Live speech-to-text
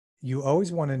you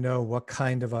always want to know what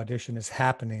kind of audition is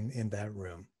happening in that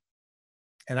room.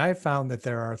 And I have found that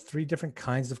there are three different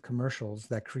kinds of commercials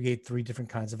that create three different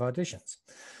kinds of auditions.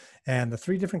 And the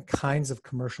three different kinds of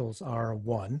commercials are: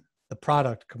 one, the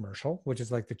product commercial, which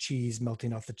is like the cheese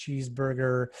melting off the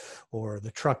cheeseburger, or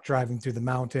the truck driving through the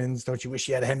mountains. Don't you wish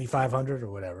you had a Hemi 500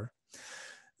 or whatever?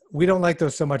 We don't like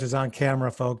those so much as on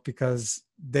camera folk because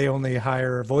they only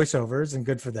hire voiceovers, and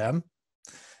good for them.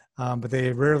 But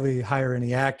they rarely hire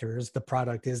any actors. The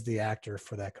product is the actor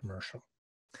for that commercial.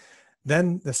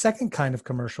 Then the second kind of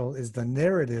commercial is the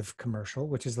narrative commercial,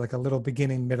 which is like a little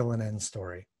beginning, middle, and end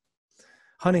story.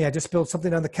 Honey, I just spilled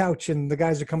something on the couch and the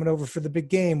guys are coming over for the big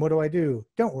game. What do I do?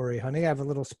 Don't worry, honey. I have a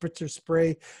little spritzer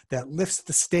spray that lifts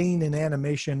the stain in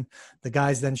animation. The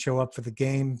guys then show up for the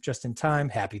game just in time.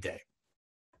 Happy day.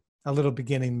 A little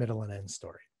beginning, middle, and end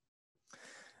story.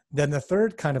 Then the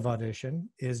third kind of audition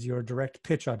is your direct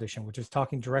pitch audition, which is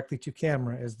talking directly to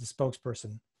camera as the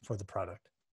spokesperson for the product.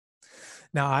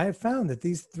 Now, I have found that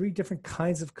these three different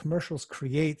kinds of commercials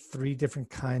create three different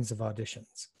kinds of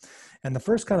auditions. And the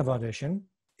first kind of audition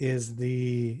is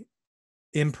the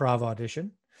improv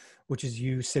audition, which is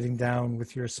you sitting down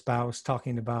with your spouse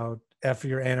talking about, after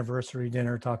your anniversary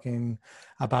dinner, talking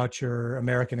about your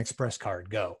American Express card.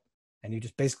 Go. And you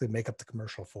just basically make up the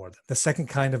commercial for them. The second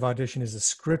kind of audition is a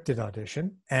scripted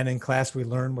audition. And in class, we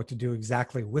learn what to do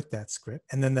exactly with that script.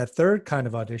 And then the third kind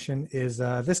of audition is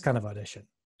this kind of audition.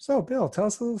 So, Bill, tell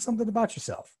us a little something about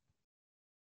yourself.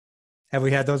 Have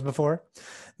we had those before?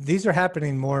 These are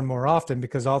happening more and more often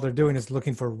because all they're doing is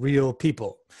looking for real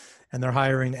people, and they're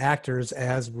hiring actors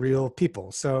as real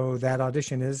people. So that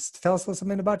audition is, tell us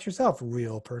something about yourself,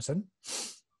 real person.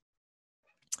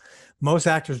 Most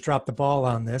actors drop the ball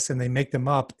on this, and they make them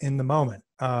up in the moment.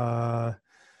 My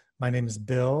name is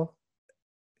Bill.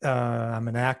 I'm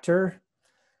an actor.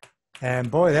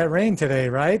 And boy, that rained today,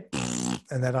 right?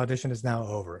 And that audition is now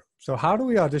over. So how do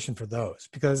we audition for those?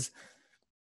 Because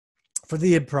for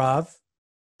the improv,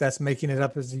 that's making it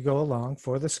up as you go along.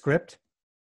 For the script,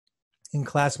 in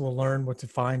class, we'll learn what to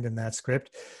find in that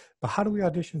script. But how do we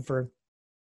audition for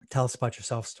tell us about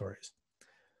yourself stories?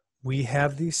 We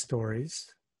have these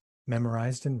stories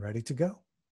memorized and ready to go.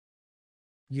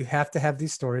 You have to have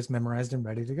these stories memorized and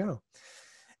ready to go.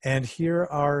 And here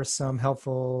are some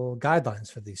helpful guidelines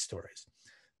for these stories.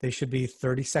 They should be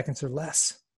 30 seconds or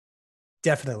less,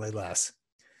 definitely less.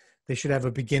 They should have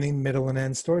a beginning, middle, and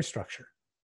end story structure.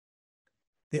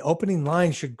 The opening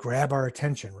line should grab our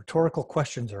attention. Rhetorical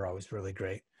questions are always really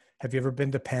great. Have you ever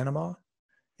been to Panama?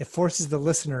 It forces the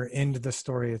listener into the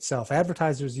story itself.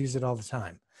 Advertisers use it all the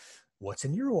time. What's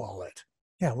in your wallet?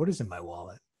 Yeah, what is in my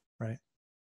wallet, right?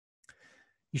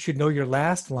 You should know your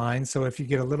last line, so if you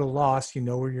get a little lost, you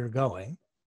know where you're going.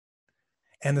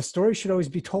 And the story should always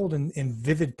be told in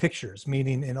vivid pictures,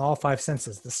 meaning in all five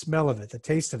senses: the smell of it, the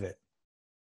taste of it,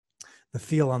 the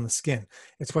feel on the skin.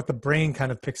 It's what the brain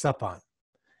kind of picks up on.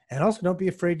 And also, don't be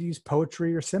afraid to use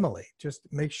poetry or simile. Just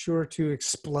make sure to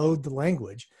explode the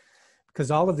language,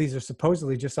 because all of these are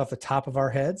supposedly just off the top of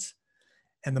our heads.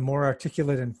 And the more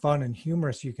articulate and fun and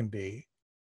humorous you can be,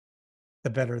 the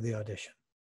better the audition.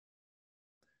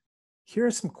 Here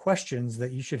are some questions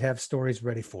that you should have stories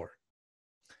ready for.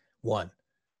 1,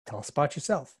 tell us about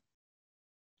yourself.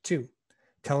 2,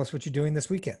 tell us what you're doing this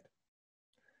weekend.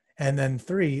 And then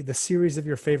 3, the series of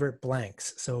your favorite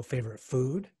blanks. So favorite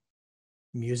food,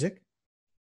 music,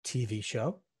 TV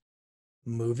show,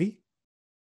 movie,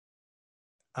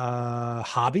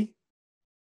 hobby,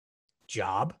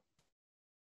 job,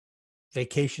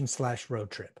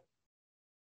 vacation/road trip.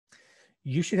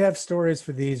 You should have stories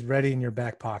for these ready in your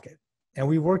back pocket. And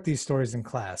we work these stories in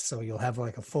class, so you'll have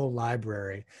like a full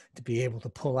library to be able to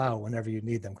pull out whenever you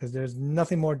need them, because there's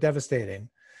nothing more devastating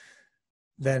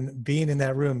than being in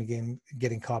that room and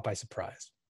getting caught by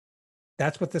surprise.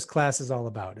 That's what this class is all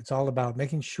about. It's all about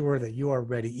making sure that you are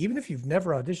ready, even if you've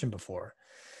never auditioned before,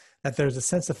 that there's a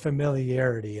sense of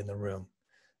familiarity in the room,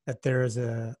 that there is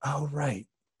oh, right,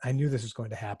 I knew this was going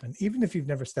to happen, even if you've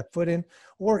never stepped foot in,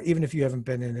 or even if you haven't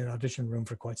been in an audition room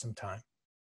for quite some time.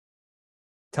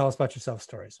 Tell us about yourself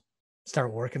stories.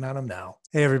 Start working on them now.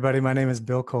 Hey, everybody. My name is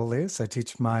Bill Coleus. I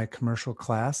teach my commercial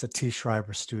class at T.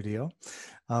 Schreiber Studio.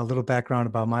 A little background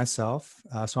about myself.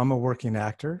 So I'm a working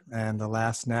actor, and the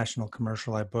last national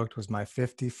commercial I booked was my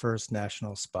 51st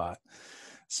national spot.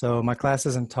 So my class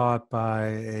isn't taught by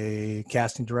a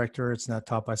casting director. It's not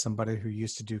taught by somebody who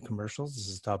used to do commercials. This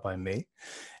is taught by me.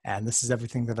 And this is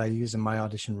everything that I use in my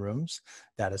audition rooms.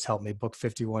 That has helped me book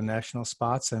 51 national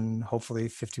spots and hopefully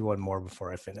 51 more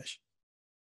before I finish.